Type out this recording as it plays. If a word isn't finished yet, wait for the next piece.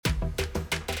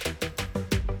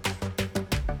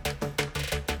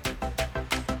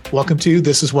Welcome to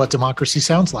This is What Democracy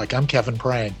Sounds Like. I'm Kevin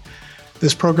Prang.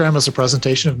 This program is a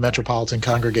presentation of Metropolitan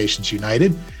Congregations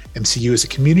United. MCU is a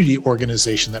community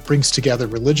organization that brings together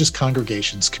religious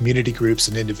congregations, community groups,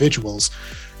 and individuals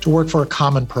to work for a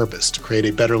common purpose, to create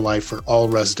a better life for all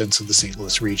residents of the St.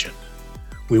 Louis region.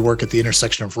 We work at the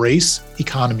intersection of race,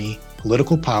 economy,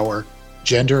 political power,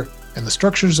 gender, and the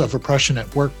structures of oppression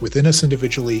at work within us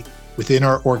individually, within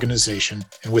our organization,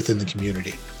 and within the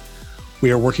community. We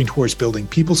are working towards building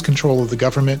people's control of the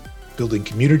government, building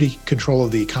community control of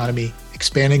the economy,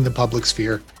 expanding the public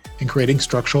sphere, and creating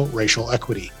structural racial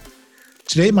equity.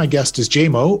 Today, my guest is Jay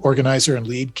Moe, organizer and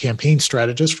lead campaign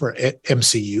strategist for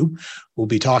MCU. We'll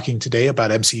be talking today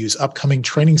about MCU's upcoming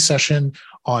training session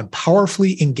on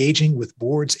powerfully engaging with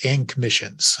boards and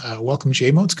commissions. Welcome,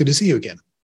 Jay Moe. It's good to see you again.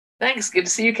 Thanks. Good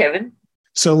to see you, Kevin.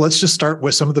 So let's just start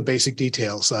with some of the basic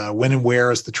details. When and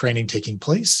where is the training taking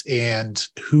place, and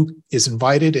who is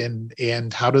invited,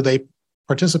 and how do they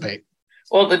participate?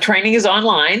 Well, the training is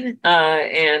online,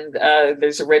 and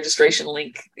there's a registration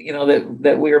link,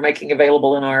 that we are making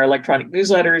available in our electronic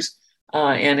newsletters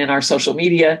and in our social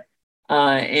media.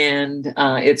 And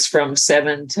it's from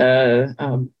 7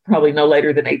 to probably no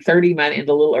later than 8:30. Might end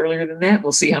a little earlier than that.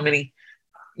 We'll see how many.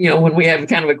 When we have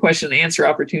kind of a question and answer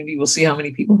opportunity, we'll see how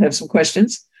many people have some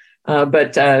questions.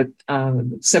 But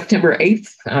September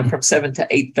 8th from 7 to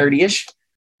 8:30-ish.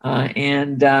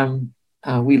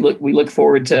 We look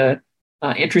forward to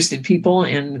interested people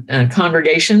and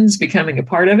congregations becoming a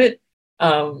part of it.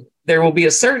 There will be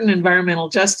a certain environmental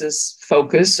justice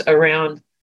focus around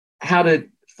how to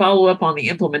follow up on the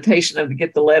implementation of the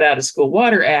Get the Lead Out of School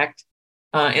Water Act.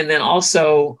 And then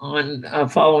also on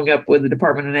following up with the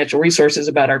Department of Natural Resources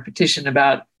about our petition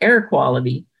about air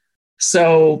quality.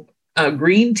 So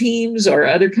green teams or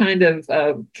other kind of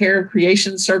care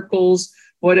creation circles,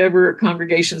 whatever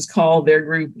congregations call their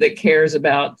group that cares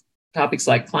about topics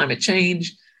like climate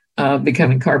change,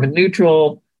 becoming carbon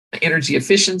neutral, energy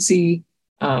efficiency,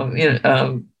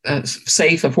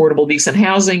 safe, affordable, decent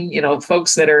housing,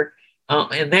 folks that are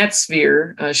in that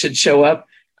sphere should show up.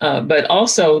 But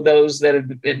also those that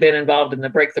have been involved in the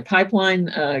Break the Pipeline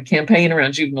campaign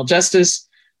around juvenile justice,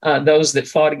 those that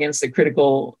fought against the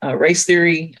critical race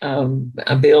theory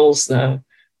bills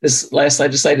this last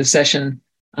legislative session,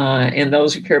 and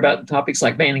those who care about topics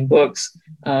like banning books,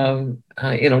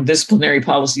 disciplinary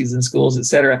policies in schools, et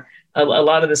cetera. A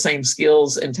lot of the same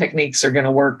skills and techniques are going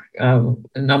to work no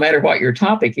matter what your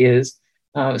topic is.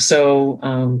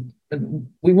 So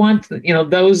we want,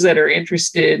 those that are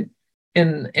interested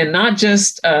and not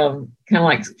just kind of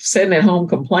like sitting at home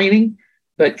complaining,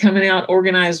 but coming out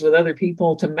organized with other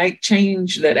people to make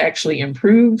change that actually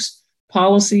improves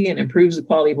policy and improves the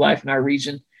quality of life in our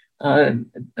region.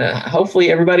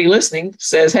 Hopefully everybody listening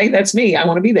says, hey, that's me. I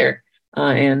want to be there.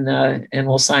 And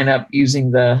we'll sign up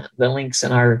using the links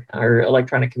in our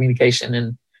electronic communication.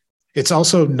 And it's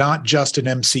also not just an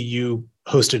MCU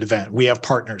hosted event. We have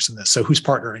partners in this. So who's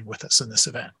partnering with us in this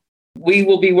event? We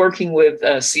will be working with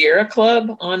Sierra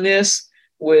Club on this,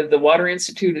 with the Water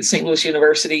Institute at St. Louis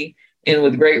University, and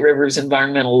with Great Rivers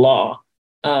Environmental Law.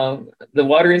 The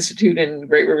Water Institute and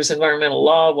Great Rivers Environmental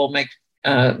Law will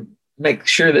make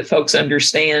sure that folks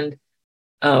understand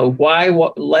why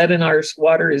lead in our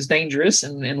water is dangerous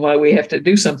and why we have to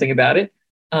do something about it.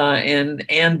 And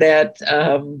that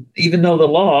even though the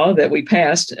law that we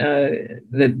passed,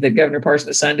 that Governor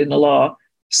Parson signed into law,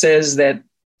 says that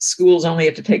schools only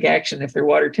have to take action if their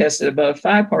water tested above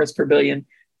 5 parts per billion,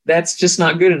 that's just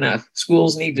not good enough.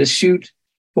 Schools need to shoot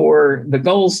for the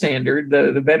gold standard,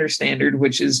 the better standard,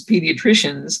 which is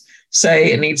pediatricians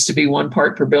say it needs to be 1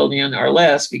 part per billion or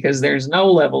less, because there's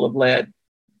no level of lead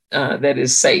that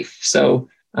is safe. So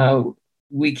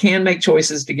we can make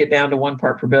choices to get down to 1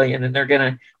 part per billion, and they're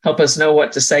going to help us know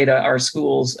what to say to our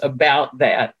schools about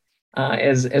that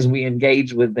as we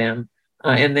engage with them.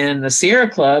 And then the Sierra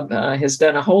Club has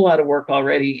done a whole lot of work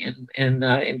already in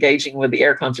engaging with the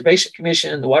Air Conservation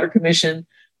Commission, the Water Commission,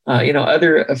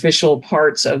 other official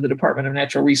parts of the Department of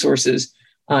Natural Resources.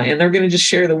 And they're going to just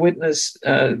share the witness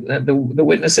and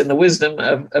the wisdom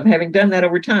of having done that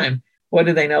over time. What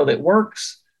do they know that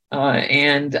works?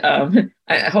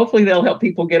 Hopefully they'll help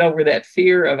people get over that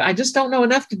fear of, I just don't know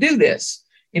enough to do this.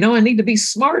 I need to be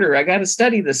smarter. I got to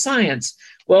study the science.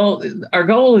 Well, our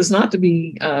goal is not to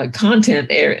be content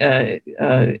area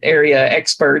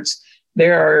experts.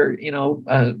 There are,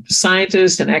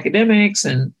 scientists and academics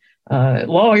and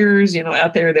lawyers,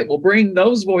 out there that will bring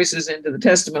those voices into the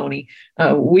testimony.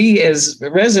 We as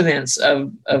residents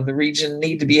of the region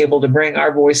need to be able to bring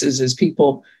our voices as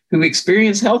people who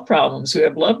experience health problems, who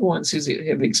have loved ones who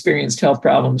have experienced health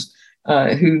problems,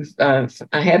 who've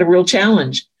had a real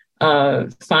challenge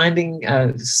finding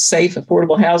safe,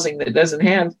 affordable housing that doesn't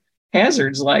have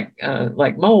hazards like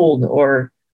mold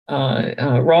or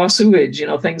raw sewage,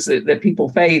 things that people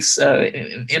face,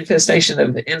 infestation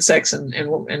of insects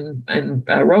and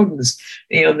rodents.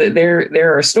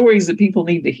 There are stories that people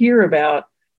need to hear about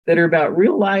that are about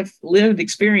real life lived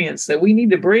experience that we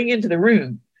need to bring into the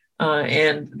room.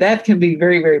 And that can be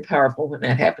very, very powerful when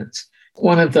that happens.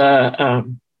 One of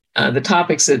the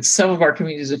topics that some of our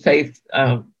communities of faith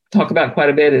talk about quite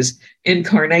a bit is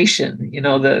incarnation,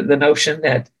 the notion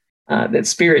that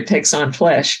spirit takes on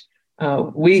flesh.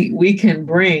 We can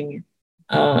bring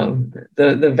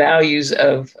the values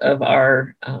of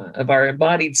our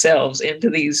embodied selves into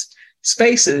these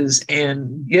spaces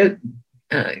and get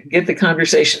the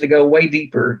conversation to go way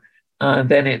deeper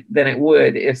than it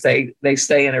would if they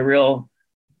stay in a real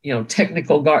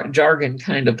technical jargon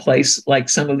kind of place like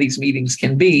some of these meetings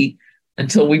can be,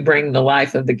 until we bring the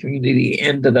life of the community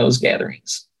into those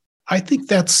gatherings. I think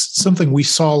that's something we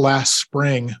saw last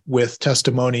spring with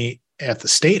testimony at the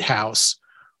State House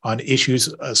on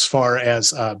issues as far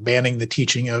as banning the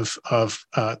teaching of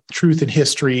truth and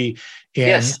history,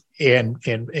 and yes.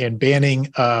 and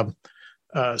banning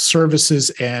services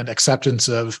and acceptance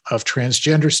of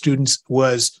transgender students.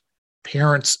 Was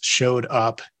parents showed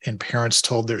up and parents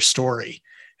told their story,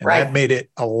 and right. That made it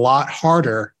a lot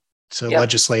harder to yep.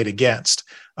 legislate against.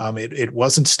 It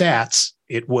wasn't stats;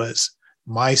 it was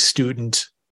my student,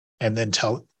 and then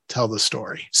tell the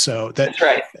story. So that's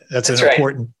right. That's an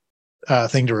important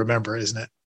thing to remember, isn't it?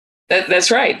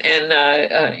 That's right.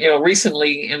 And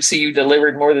recently MCU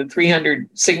delivered more than 300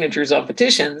 signatures on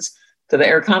petitions to the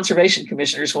Air Conservation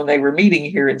Commissioners when they were meeting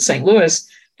here in St. Louis.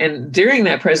 And during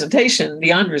that presentation,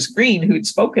 DeAndres Green, who'd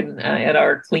spoken at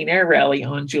our Clean Air rally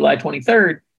on July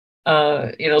 23rd,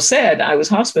 said, I was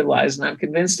hospitalized and I'm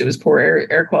convinced it was poor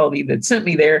air quality that sent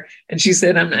me there. And she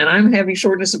said, I'm having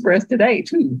shortness of breath today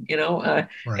too, Right.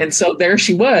 And so there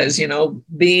she was,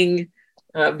 being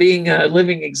a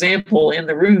living example in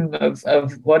the room of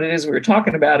what it is we were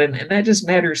talking about. And that just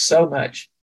matters so much.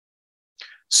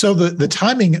 So the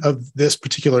timing of this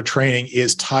particular training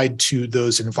is tied to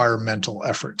those environmental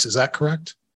efforts. Is that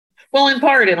correct? Well, in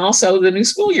part, and also the new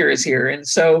school year is here. And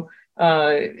so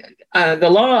the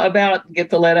law about get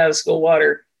the lead out of school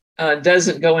water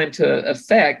doesn't go into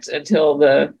effect until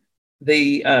the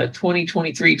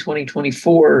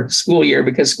 2023-2024 school year,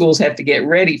 because schools have to get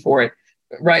ready for it.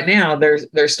 Right now,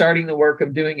 they're starting the work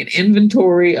of doing an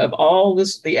inventory of all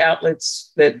the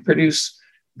outlets that produce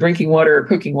drinking water or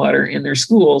cooking water in their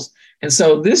schools. And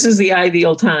so this is the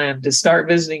ideal time to start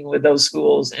visiting with those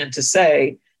schools and to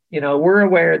say, we're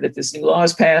aware that this new law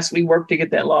is passed. We work to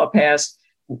get that law passed.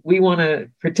 We want to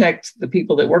protect the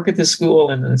people that work at this school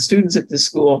and the students at this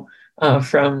school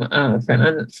from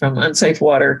unsafe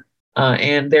water.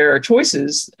 And there are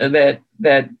choices that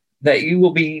you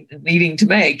will be needing to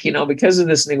make, because of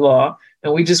this new law.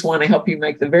 And we just want to help you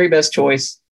make the very best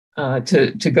choice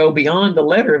to go beyond the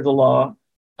letter of the law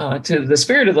to the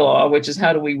spirit of the law, which is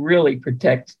how do we really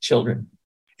protect children?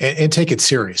 And take it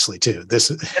seriously too. That's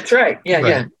right. Yeah,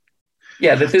 right.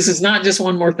 Yeah. That this is not just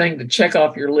one more thing to check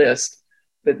off your list,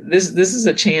 but this is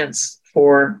a chance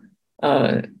for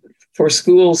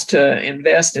schools to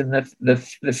invest in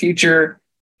the future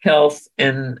health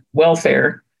and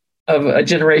welfare of a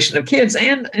generation of kids,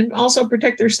 and also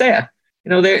protect their staff.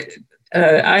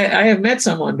 I have met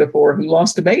someone before who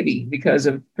lost a baby because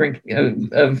of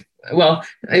drinking well,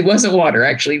 it wasn't water,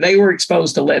 actually. They were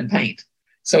exposed to lead paint.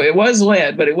 So it was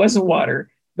lead, but it wasn't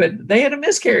water. But they had a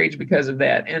miscarriage because of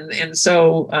that. And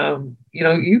so,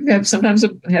 you have sometimes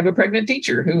have a pregnant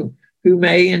teacher who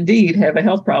may indeed have a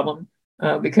health problem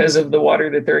because of the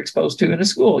water that they're exposed to in a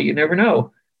school. You never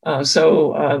know.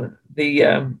 So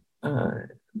the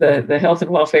health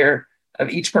and welfare of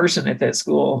each person at that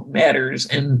school matters,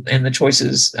 and the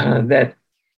choices that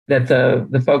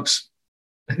the folks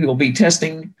who will be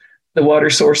testing the water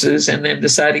sources and then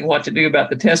deciding what to do about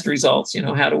the test results.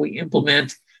 How do we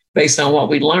implement based on what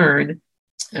we learn?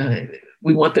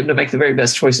 We want them to make the very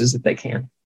best choices that they can.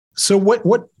 So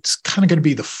what's kind of going to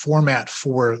be the format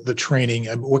for the training?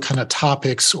 What kind of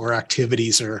topics or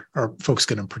activities are folks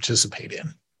going to participate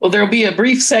in? Well, there'll be a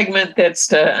brief segment that's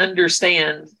to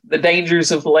understand the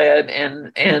dangers of lead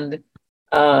and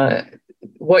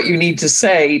what you need to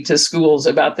say to schools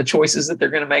about the choices that they're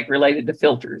going to make related to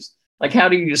filters. Like, how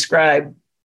do you describe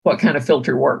what kind of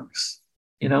filter works?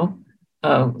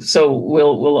 So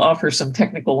we'll offer some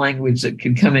technical language that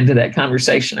could come into that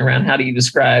conversation around how do you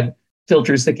describe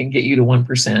filters that can get you to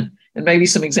 1%, and maybe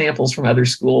some examples from other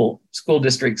school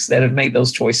districts that have made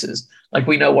those choices. Like,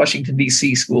 we know Washington,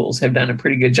 D.C. schools have done a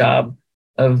pretty good job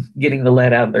of getting the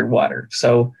lead out of their water.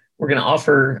 So we're going to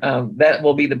offer that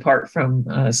will be the part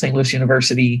from St. Louis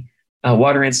University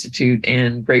Water Institute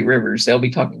and Great Rivers. They'll be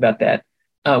talking about that.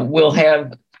 We'll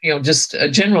have just a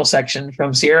general section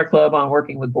from Sierra Club on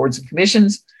working with boards and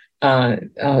commissions,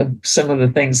 some of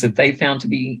the things that they found to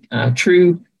be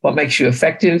true, what makes you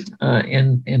effective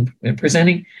in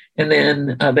presenting, and then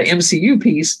the MCU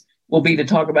piece will be to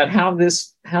talk about how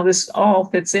this all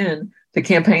fits in to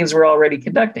campaigns we're already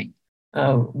conducting.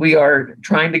 We are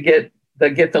trying to get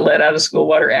the Lead Out of School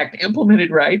Water Act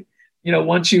implemented right.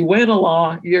 Once you win a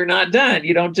law, you're not done.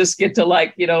 You don't just get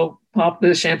to pop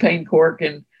the champagne cork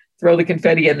and throw the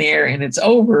confetti in the air and it's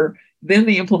over. Then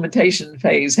the implementation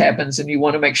phase happens and you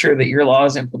want to make sure that your law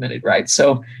is implemented right.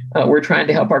 So we're trying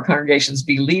to help our congregations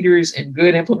be leaders in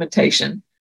good implementation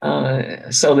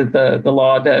so that the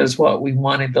law does what we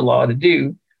wanted the law to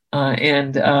do.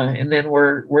 And then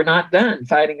we're not done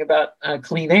fighting about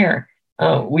clean air.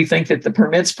 We think that the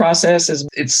permits process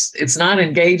it's not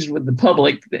engaged with the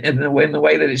public in the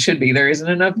way that it should be. There isn't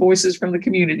enough voices from the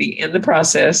community in the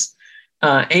process,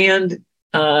 and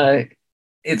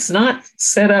it's not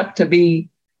set up to be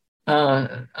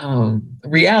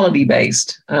reality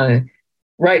based.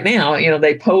 Right now,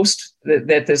 they post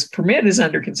that this permit is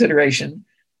under consideration.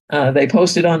 They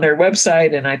post it on their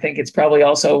website, and I think it's probably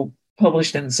also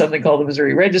published in something called the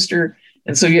Missouri Register.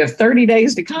 And so you have 30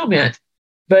 days to comment,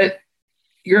 but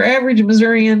your average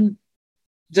Missourian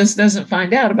just doesn't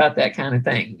find out about that kind of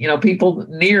thing. People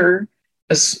near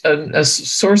a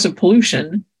source of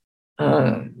pollution,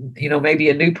 maybe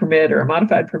a new permit or a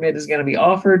modified permit is going to be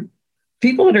offered.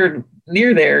 People that are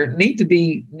near there need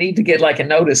to get like a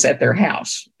notice at their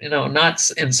house, not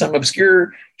in some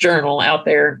obscure journal out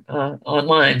there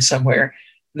online somewhere.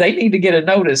 They need to get a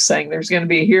notice saying there's going to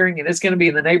be a hearing and it's going to be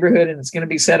in the neighborhood and it's going to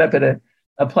be set up at a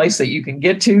place that you can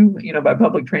get to, by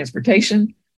public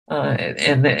transportation,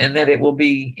 and that it will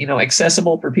be,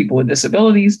 accessible for people with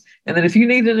disabilities. And then if you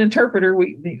need an interpreter,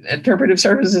 the interpretive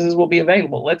services will be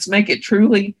available. Let's make it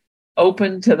truly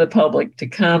open to the public to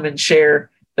come and share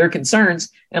their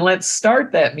concerns. And let's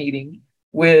start that meeting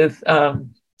with an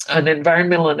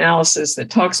environmental analysis that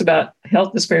talks about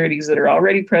health disparities that are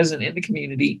already present in the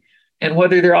community and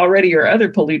whether there already are other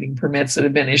polluting permits that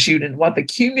have been issued and what the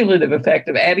cumulative effect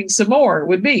of adding some more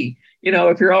would be.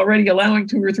 If you're already allowing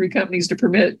 2 or 3 companies to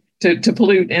permit to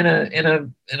pollute in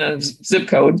a zip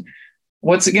code,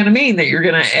 what's it going to mean that you're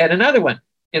going to add another one?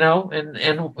 And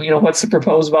what's the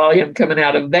proposed volume coming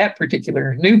out of that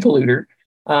particular new polluter,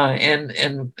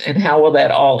 and how will that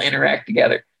all interact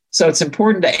together? So it's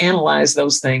important to analyze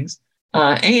those things,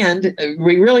 and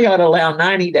we really ought to allow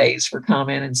 90 days for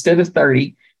comment instead of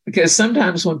 30. Because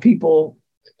sometimes when people,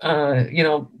 when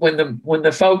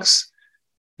the folks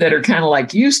that are kind of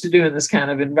like used to doing this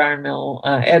kind of environmental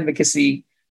advocacy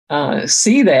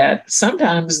see that,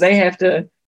 sometimes they have to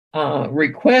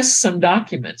request some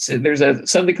documents. There's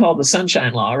something called the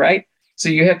Sunshine Law, right? So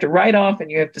you have to write off and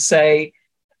you have to say,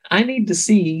 I need to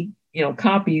see,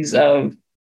 copies of,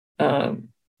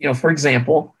 for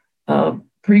example,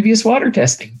 previous water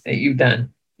testing that you've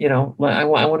done. I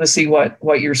want to see what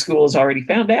your school has already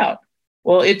found out.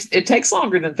 Well, it takes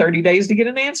longer than 30 days to get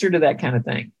an answer to that kind of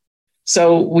thing.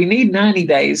 So we need 90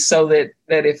 days so that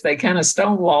if they kind of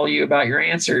stonewall you about your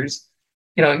answers,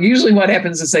 usually what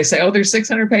happens is they say, oh, there's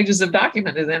 600 pages of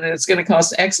document and then it's going to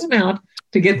cost X amount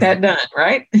to get that done,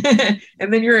 right?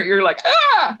 And then you're like,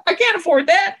 I can't afford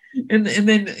that. And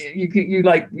then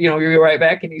you right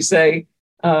back and you say,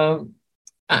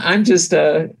 I'm just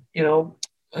a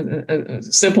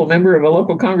simple member of a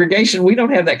local congregation. We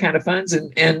don't have that kind of funds,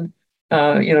 and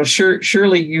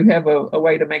surely you have a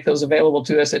way to make those available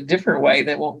to us a different way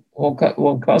that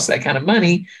won't cost that kind of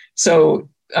money. So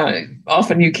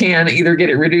often you can either get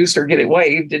it reduced or get it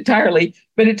waived entirely,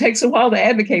 but it takes a while to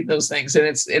advocate those things, and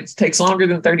it takes longer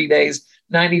than 30 days.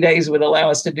 90 days would allow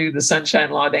us to do the Sunshine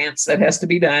Law dance that has to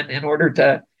be done in order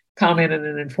to comment in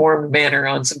an informed manner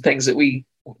on some things that we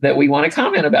want to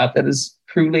comment about that is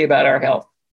truly about our health.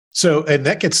 So, and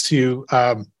that gets to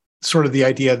sort of the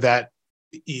idea that,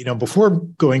 before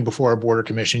going before a border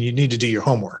commission, you need to do your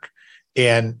homework.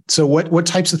 And so what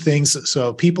types of things,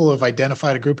 so people have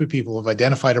identified, a group of people have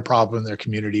identified a problem in their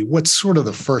community. What's sort of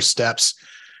the first steps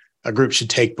a group should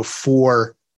take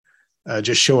before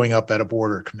just showing up at a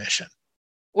border commission?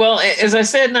 Well, as I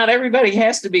said, not everybody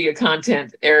has to be a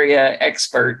content area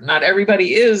expert. Not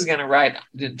everybody is going to write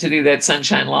to do that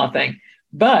Sunshine Law thing,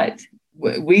 but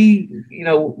we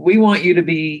want you to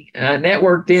be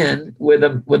networked in with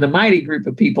a mighty group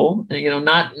of people,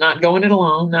 not going it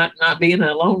alone, not being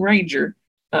a lone ranger,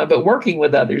 but working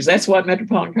with others. That's what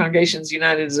Metropolitan Congregations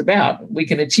United is about. We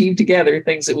can achieve together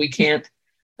things that we can't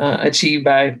achieve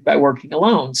by working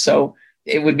alone. So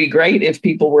it would be great if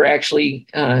people were actually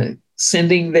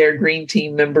sending their Green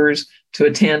Team members to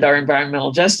attend our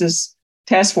environmental justice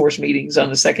task force meetings on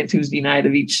the second Tuesday night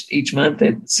of each month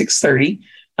at 6:30,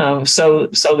 so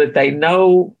that they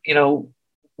know,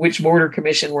 which border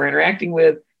commission we're interacting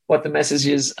with, what the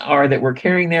messages are that we're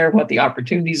carrying there, what the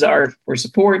opportunities are for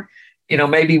support.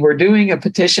 Maybe we're doing a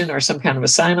petition or some kind of a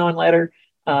sign-on letter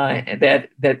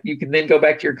that you can then go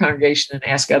back to your congregation and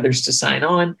ask others to sign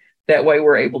on. That way,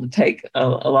 we're able to take a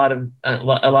lot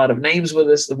of names with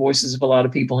us, the voices of a lot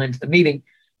of people into the meeting.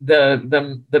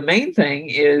 The main thing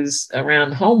is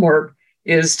around homework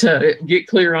is to get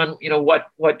clear on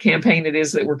what campaign it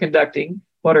is that we're conducting,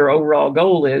 what our overall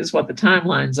goal is, what the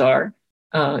timelines are.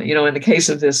 In the case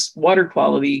of this air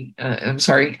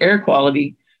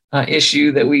quality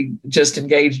issue that we just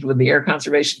engaged with the air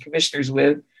conservation commissioners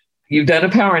with, you've done a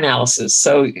power analysis.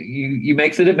 So you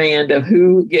make the demand of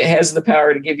who has the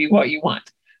power to give you what you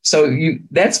want. So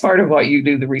that's part of what you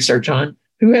do the research on.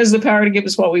 Who has the power to give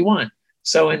us what we want?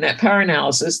 So in that power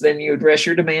analysis, then you address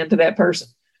your demand to that person.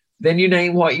 Then you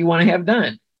name what you want to have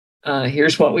done.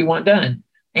 Here's what we want done.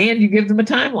 And you give them a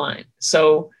timeline.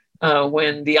 So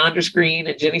when DeAndres Green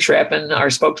and Jenny Schrappen, our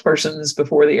spokespersons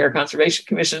before the Air Conservation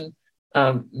Commission,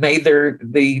 made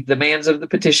the demands of the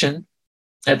petition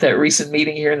at that recent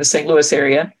meeting here in the St. Louis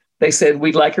area, they said,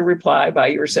 we'd like a reply by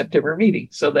your September meeting.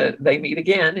 So that they meet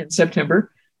again in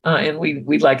September, and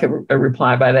we'd like a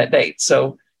reply by that date.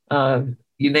 So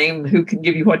you name who can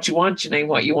give you what you want, you name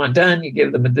what you want done, you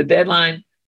give them the deadline,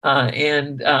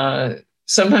 and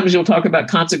sometimes you'll talk about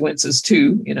consequences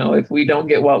too. If we don't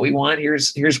get what we want,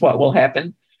 here's what will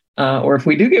happen, or if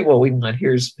we do get what we want,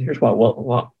 here's what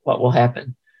will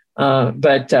happen.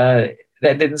 But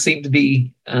that didn't seem to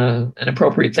be an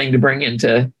appropriate thing to bring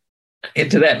into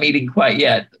that meeting quite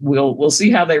yet. We'll see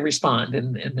how they respond,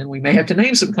 and then we may have to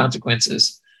name some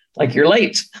consequences, like you're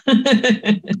late.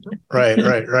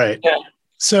 Right. Yeah.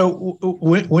 So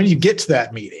when you get to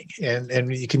that meeting,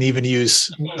 and you can even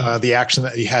use the action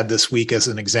that you had this week as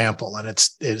an example, and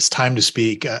it's time to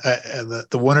speak. The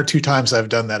one or two times I've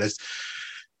done that,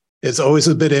 it's always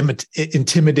a bit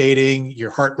intimidating.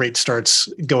 Your heart rate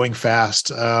starts going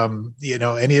fast.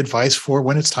 Any advice for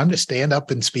when it's time to stand up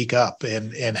and speak up,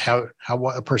 and how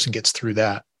a person gets through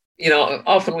that?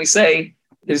 Often we say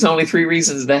there's only 3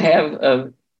 reasons to have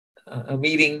a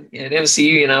meeting at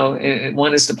MCU.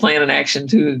 One is to plan an action,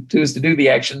 2 is to do the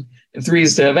action, and 3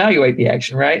 is to evaluate the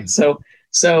action, right? Mm-hmm.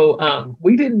 So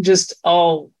we didn't just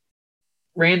all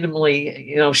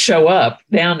randomly, show up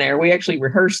down there. We actually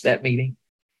rehearsed that meeting.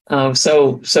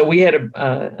 So we had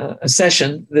a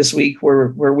session this week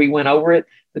where we went over it.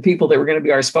 The people that were going to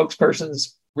be our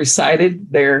spokespersons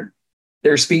recited their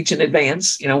speech in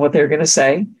advance, what they're going to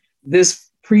say. This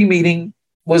pre-meeting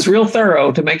was real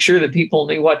thorough to make sure that people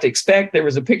knew what to expect. There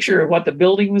was a picture of what the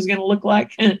building was going to look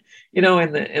like, in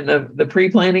the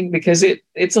pre-planning, because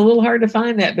it's a little hard to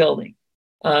find that building.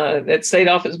 That state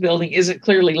office building isn't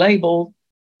clearly labeled.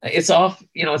 It's off,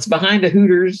 it's behind a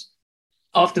Hooters,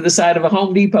 off to the side of a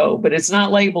Home Depot, but it's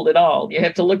not labeled at all. You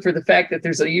have to look for the fact that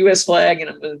there's a U.S. flag and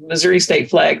a Missouri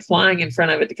state flag flying in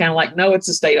front of it to kind of like, no, it's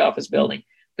a state office building.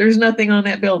 There's nothing on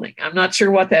that building. I'm not sure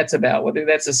what that's about, whether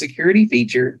that's a security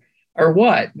feature or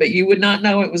what, but you would not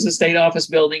know it was a state office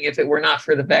building if it were not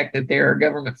for the fact that there are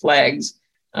government flags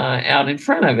out in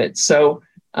front of it. So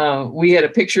we had a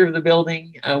picture of the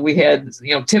building. We had,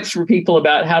 tips for people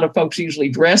about how do folks usually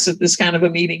dress at this kind of a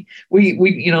meeting. We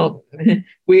kind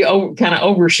of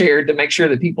overshared to make sure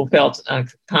that people felt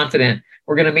confident.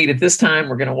 We're going to meet at this time.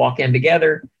 We're going to walk in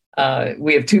together.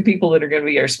 We have 2 people that are going to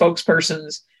be our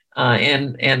spokespersons,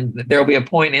 and there'll be a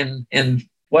point in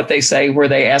what they say where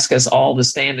they ask us all to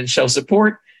stand and show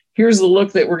support. Here's the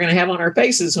look that we're going to have on our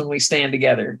faces when we stand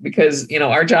together, because,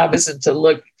 our job isn't to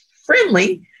look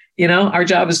friendly. Our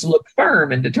job is to look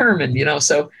firm and determined,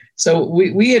 so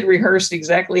we had rehearsed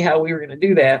exactly how we were going to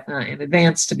do that in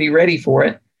advance to be ready for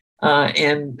it.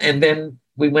 And then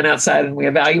we went outside and we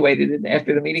evaluated it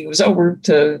after the meeting was over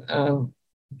to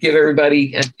give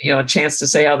everybody a chance to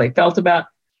say how they felt about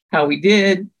how we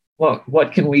did.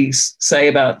 What can we say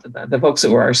about the folks that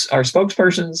were our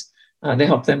spokespersons to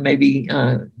help them maybe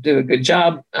do a good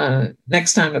job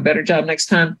next time, a better job next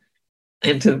time,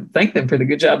 and to thank them for the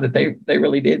good job that they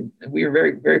really did. We were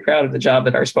very, very proud of the job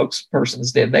that our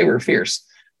spokespersons did. They were fierce.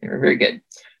 They were very good.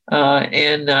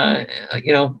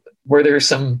 Were there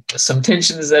some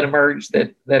tensions that emerged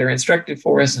that are instructive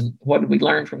for us, and what did we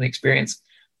learn from the experience,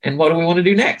 and what do we want to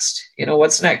do next?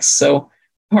 What's next? So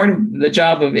part of the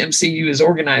job of MCU as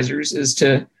organizers is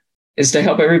to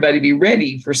help everybody be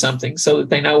ready for something so that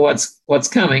they know what's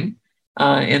coming,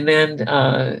 and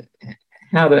then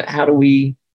how do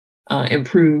we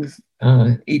improve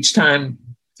each time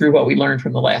through what we learned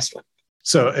from the last one.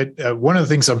 So one of the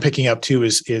things I'm picking up too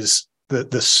is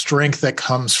the strength that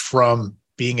comes from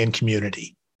being in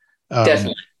community.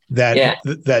 Definitely.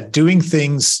 That doing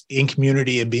things in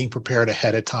community and being prepared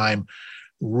ahead of time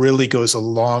really goes a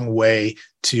long way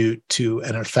to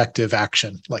an effective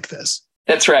action like this.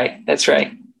 That's right.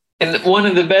 And one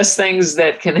of the best things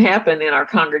that can happen in our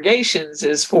congregations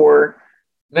is for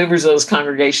members of those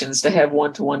congregations to have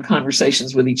one-to-one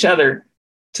conversations with each other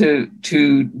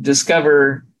to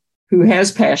discover who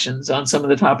has passions on some of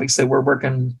the topics that we're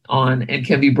working on and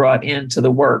can be brought into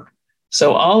the work.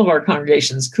 So all of our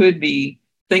congregations could be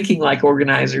thinking like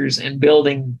organizers and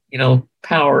building,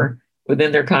 power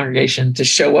within their congregation to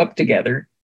show up together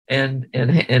and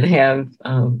have,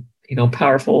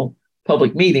 powerful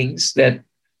public meetings that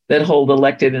hold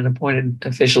elected and appointed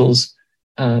officials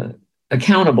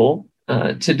accountable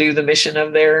to do the mission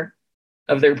of their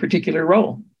particular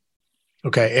role.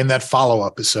 Okay, and that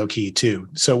follow-up is so key too.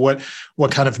 So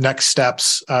what kind of next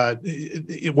steps,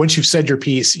 once you've said your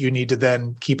piece, you need to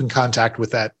then keep in contact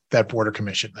with that board or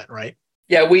commission then, right?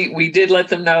 Yeah, we did let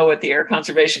them know at the Air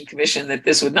Conservation Commission that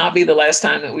this would not be the last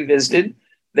time that we visited,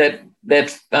 that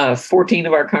 14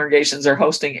 of our congregations are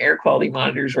hosting air quality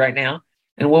monitors right now,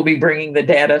 and we'll be bringing the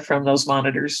data from those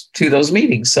monitors to those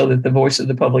meetings so that the voice of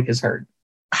the public is heard.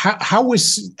 How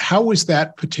was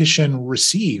that petition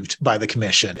received by the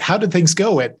commission? How did things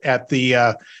go at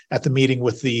the meeting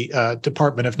with the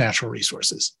Department of Natural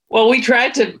Resources? Well, we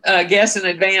tried to guess in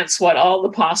advance what all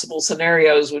the possible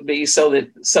scenarios would be, so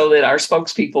that our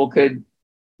spokespeople could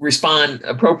respond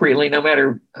appropriately, no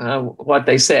matter what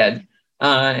they said.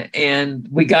 And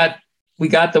we got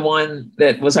the one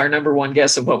that was our number one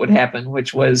guess of what would happen,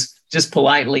 which was just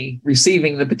politely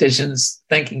receiving the petitions,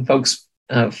 thanking folks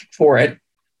for it.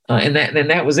 And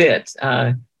that was it.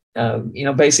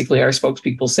 Basically, our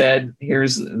spokespeople said,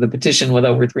 "Here's the petition with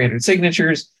over 300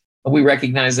 signatures. We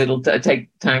recognize that it'll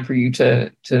take time for you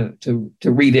to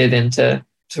read it and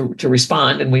to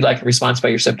respond, and we'd like a response by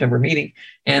your September meeting."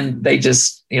 And they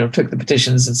just took the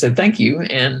petitions and said thank you,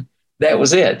 and that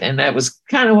was it. And that was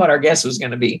kind of what our guess was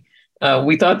going to be.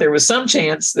 We thought there was some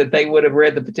chance that they would have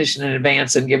read the petition in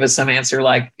advance and give us some answer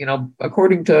like,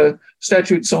 according to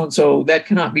statute so-and-so, that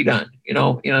cannot be done.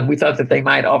 We thought that they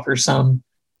might offer some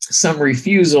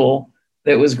refusal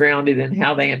that was grounded in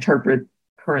how they interpret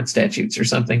current statutes or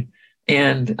something.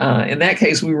 And in that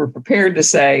case, we were prepared to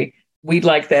say, we'd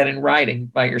like that in writing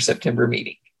by your September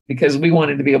meeting, because we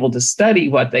wanted to be able to study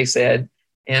what they said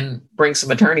and bring some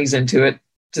attorneys into it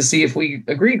to see if we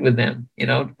agreed with them.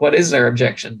 What is their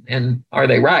objection and are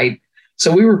they right?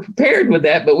 So we were prepared with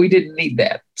that, but we didn't need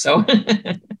that. So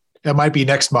that might be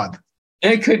next month.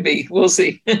 It could be. We'll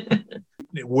see.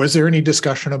 Was there any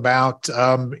discussion about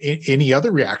any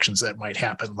other reactions that might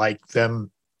happen, like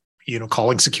them,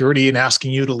 calling security and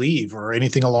asking you to leave or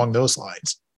anything along those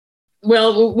lines?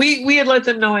 Well, we had let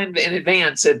them know in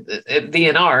advance at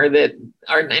DNR that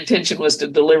our intention was to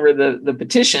deliver the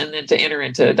petition and to enter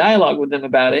into a dialogue with them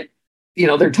about it.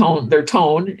 Their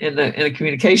tone in the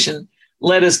communication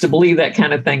led us to believe that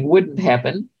kind of thing wouldn't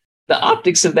happen. The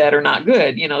optics of that are not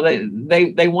good.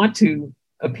 They want to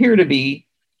appear to be,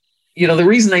 the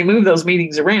reason they move those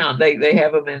meetings around, they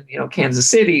have them in, Kansas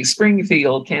City,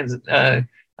 Springfield, Kansas,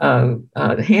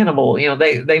 Hannibal,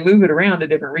 they move it around to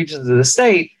different regions of the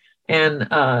state. And,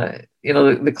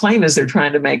 the claim is they're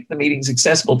trying to make the meetings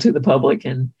accessible to the public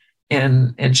and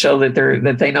show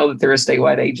that they know that they're a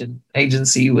statewide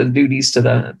agency with duties to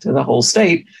the whole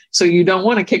state. So you don't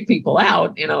want to kick people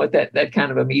out, at that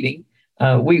kind of a meeting.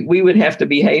 We would have to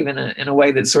behave in a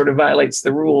way that sort of violates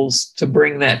the rules to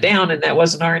bring that down. And that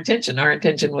wasn't our intention. Our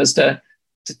intention was to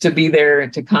be there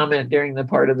and to comment during the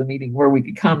part of the meeting where we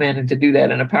could comment, and to do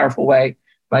that in a powerful way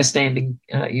by standing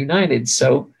united.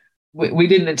 So we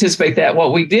didn't anticipate that.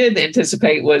 What we did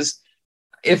anticipate was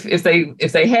if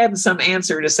they had some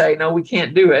answer to say, no, we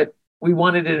can't do it, we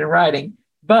wanted it in writing.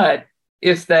 But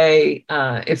if they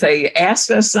asked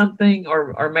us something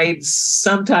or made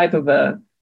some type of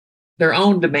their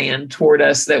own demand toward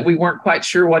us that we weren't quite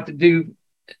sure what to do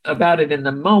about it in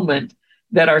the moment,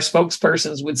 that our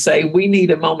spokespersons would say, we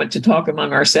need a moment to talk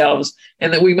among ourselves,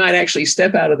 and that we might actually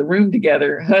step out of the room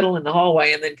together, huddle in the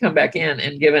hallway, and then come back in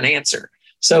and give an answer.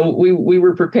 So we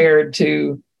were prepared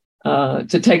to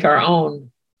take our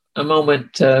own a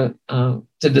moment to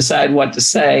decide what to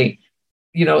say,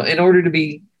 in order to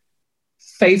be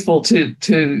faithful to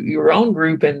your own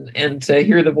group and to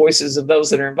hear the voices of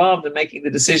those that are involved in making the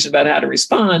decision about how to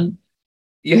respond,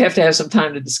 you have to have some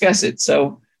time to discuss it.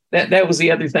 So that was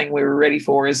the other thing we were ready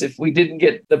for, is if we didn't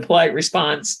get the polite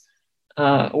response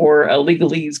or a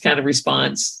legalese kind of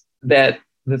response, that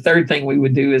the third thing we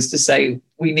would do is to say,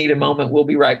 we need a moment, we'll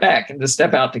be right back, and to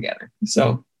step out together.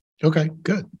 So. Okay,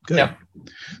 good. Yeah.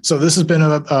 So this has been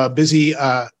a busy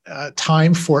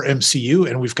time for MCU,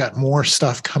 and we've got more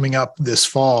stuff coming up this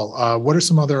fall. What are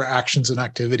some other actions and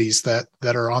activities that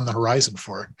are on the horizon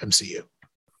for MCU?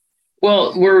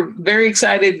 Well, we're very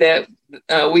excited that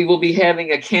we will be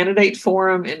having a candidate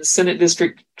forum in Senate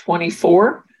District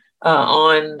 24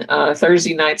 on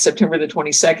Thursday night, September the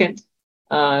 22nd,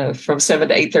 from 7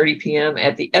 to 8:30 p.m.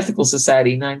 at the Ethical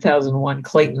Society, 9001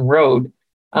 Clayton Road.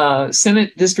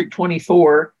 Senate District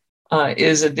 24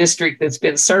 is a district that's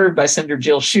been served by Senator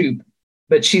Jill Shoup,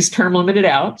 but she's term limited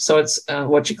out. So it's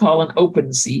what you call an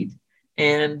open seat.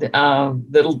 And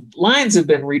the lines have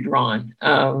been redrawn.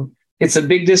 It's a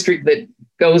big district that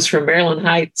goes from Maryland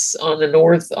Heights on the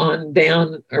north on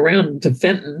down around to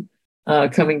Fenton,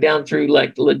 coming down through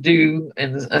like Ladue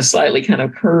and a slightly kind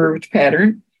of curved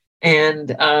pattern. And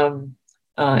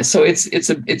so it's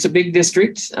a big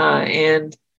district,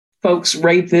 and folks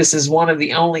rate this as one of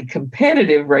the only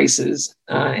competitive races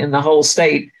in the whole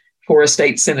state for a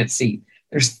state Senate seat.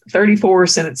 There's 34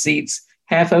 Senate seats.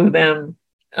 Half of them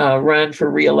run for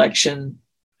reelection,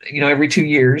 every 2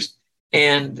 years.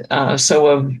 And so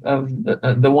of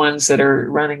the ones that are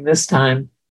running this time,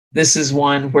 this is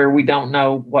one where we don't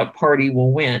know what party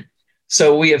will win.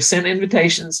 So we have sent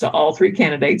invitations to all three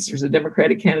candidates. There's a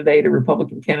Democratic candidate, a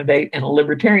Republican candidate, and a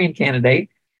Libertarian candidate.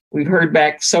 We've heard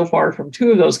back so far from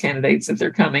two of those candidates that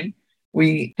they're coming.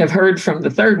 We have heard from the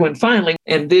third one finally,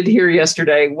 and did hear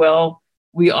yesterday, well,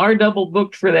 we are double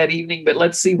booked for that evening, but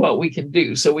let's see what we can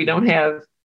do. So we don't have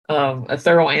a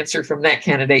thorough answer from that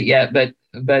candidate yet, but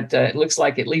it looks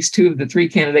like at least two of the three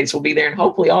candidates will be there, and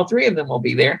hopefully all three of them will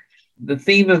be there. The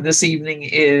theme of this evening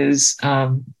is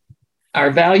our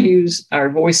values, our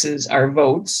voices, our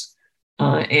votes,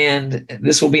 and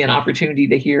this will be an opportunity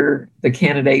to hear the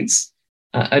candidates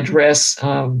address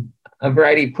a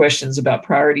variety of questions about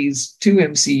priorities to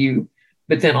MCU,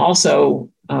 but then also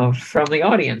from the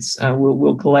audience.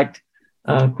 We'll collect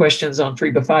questions on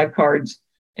 3x5 cards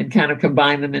and kind of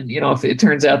combine them. And, if it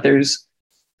turns out there's,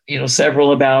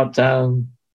 several about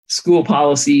school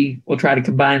policy, we'll try to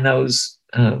combine those.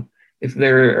 If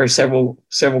there are several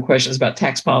questions about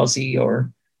tax policy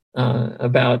or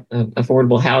about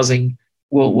affordable housing,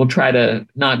 we'll try to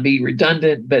not be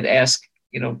redundant, but ask,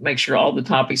 make sure all the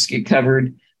topics get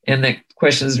covered, and that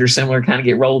questions that are similar kind of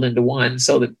get rolled into one,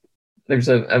 so that there's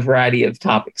a variety of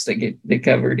topics that get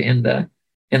covered in the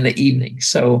evening.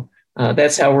 So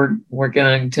that's how we're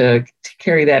going to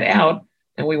carry that out,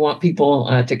 and we want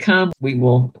people to come. We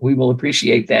will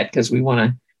appreciate that, because we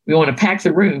want to pack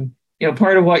the room.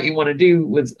 Part of what you want to do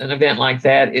with an event like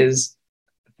that is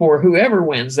for whoever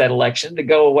wins that election to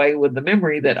go away with the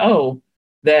memory that,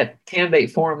 that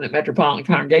candidate forum that Metropolitan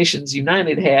Congregations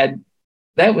United had,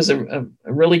 that was a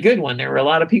really good one. There were a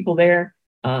lot of people there.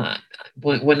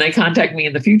 When they contact me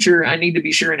in the future, I need to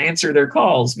be sure and answer their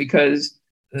calls, because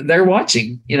they're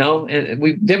watching, and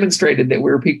we've demonstrated that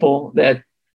we're people that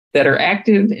are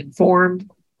active, informed,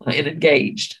 and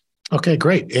engaged. Okay,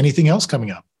 great. Anything else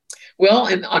coming up? Well,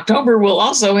 in October, we'll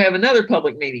also have another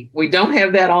public meeting. We don't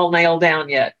have that all nailed down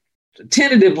yet.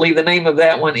 Tentatively, the name of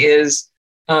that one is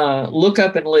Look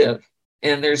Up and Live.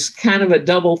 And there's kind of a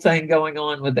double thing going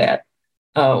on with that.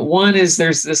 One is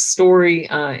there's this story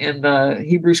in the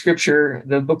Hebrew scripture,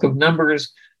 the book of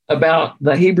Numbers, about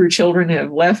the Hebrew children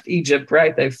have left Egypt,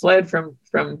 right? They fled from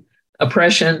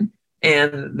oppression,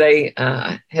 and they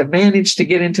have managed to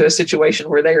get into a situation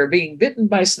where they are being bitten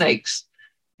by snakes.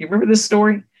 You remember this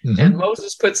story? Mm-hmm. And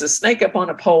Moses puts a snake up on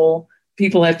a pole.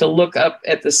 People have to look up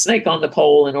at the snake on the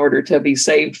pole in order to be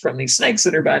saved from these snakes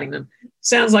that are biting them.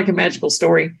 Sounds like a magical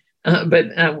story. But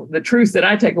the truth that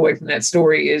I take away from that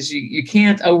story is you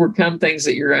can't overcome things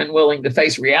that you're unwilling to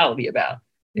face reality about.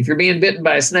 If you're being bitten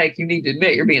by a snake, you need to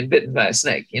admit you're being bitten by a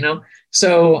snake,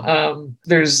 So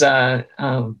there's a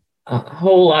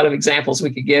whole lot of examples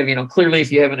we could give. Clearly,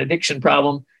 if you have an addiction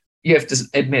problem, you have to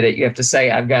admit it. You have to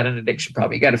say, I've got an addiction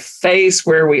problem. You got to face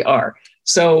where we are.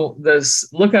 So this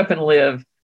Look Up and Live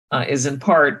is in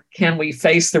part, can we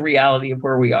face the reality of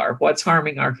where we are? What's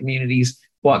harming our communities?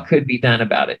 What could be done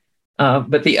about it?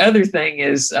 But the other thing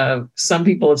is, some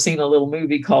people have seen a little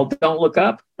movie called Don't Look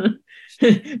Up.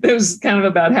 That was kind of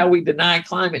about how we deny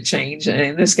climate change. And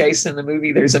in this case, in the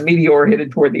movie, there's a meteor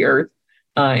headed toward the Earth.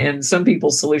 And some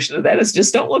people's solution to that is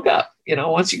just don't look up.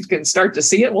 Once you can start to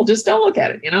see it, well, just don't look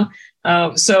at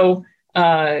it. So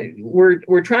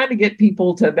we're trying to get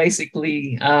people to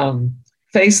basically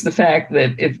face the fact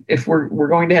that if we're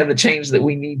going to have the change that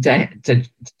we need to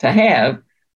have,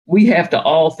 we have to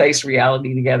all face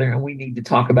reality together, and we need to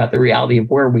talk about the reality of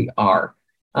where we are.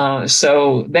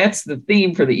 So that's the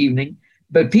theme for the evening.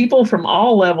 But people from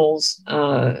all levels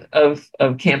of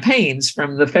campaigns,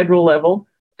 from the federal level,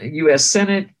 U.S.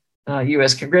 Senate,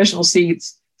 U.S. congressional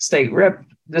seats, state rep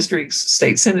districts,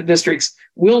 state Senate districts,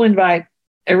 will invite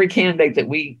every candidate that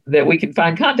we can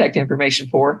find contact information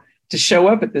for to show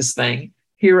up at this thing,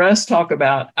 hear us talk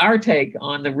about our take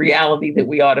on the reality that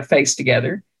we ought to face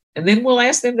together. And then we'll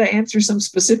ask them to answer some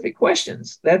specific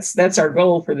questions. That's our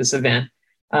goal for this event.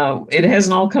 It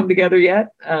hasn't all come together yet,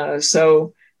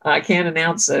 so I can't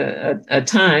announce a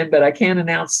time, but I can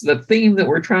announce the theme that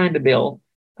we're trying to build,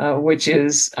 which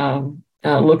is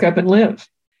look up and live.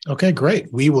 Okay,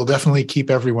 great. We will definitely keep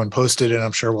everyone posted, and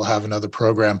I'm sure we'll have another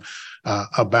program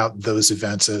about those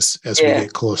events as we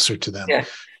get closer to them. Yeah.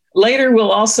 Later,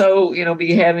 we'll also,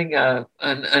 be having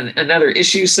another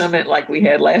issue summit like we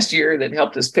had last year that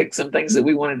helped us pick some things that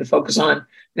we wanted to focus on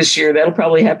this year. That'll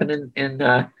probably happen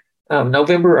in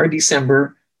November or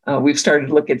December. We've started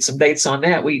to look at some dates on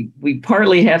that. We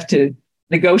partly have to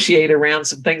negotiate around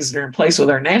some things that are in place with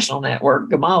our national network,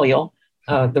 Gamaliel.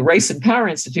 The Race and Power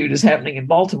Institute is happening in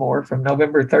Baltimore from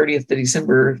November 30th to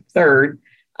December 3rd.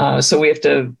 So we have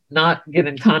to not get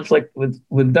in conflict with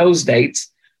those dates.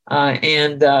 So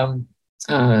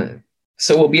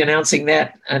we'll be announcing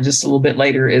that just a little bit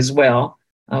later as well.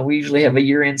 We usually have a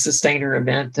year-end sustainer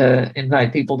event to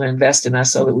invite people to invest in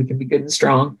us so that we can be good and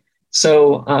strong.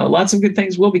 So lots of good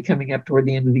things will be coming up toward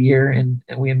the end of the year, and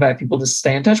we invite people to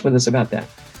stay in touch with us about that.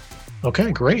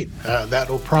 Okay, great. That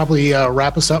will probably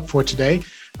wrap us up for today.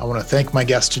 I want to thank my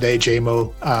guest today,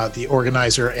 J-Mo, the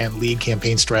organizer and lead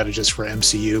campaign strategist for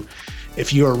MCU.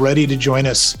 If you are ready to join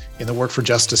us in the work for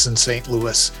justice in St.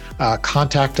 Louis,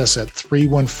 contact us at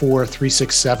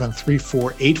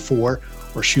 314-367-3484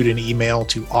 or shoot an email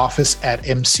to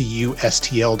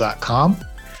office@mcustl.com.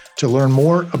 To learn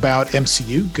more about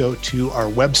MCU, go to our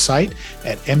website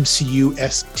at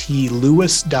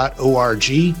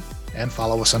mcustlewis.org and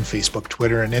follow us on Facebook,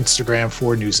 Twitter, and Instagram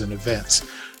for news and events.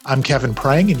 I'm Kevin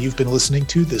Prang, and you've been listening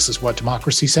to This Is What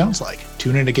Democracy Sounds Like.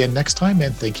 Tune in again next time,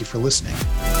 and thank you for listening.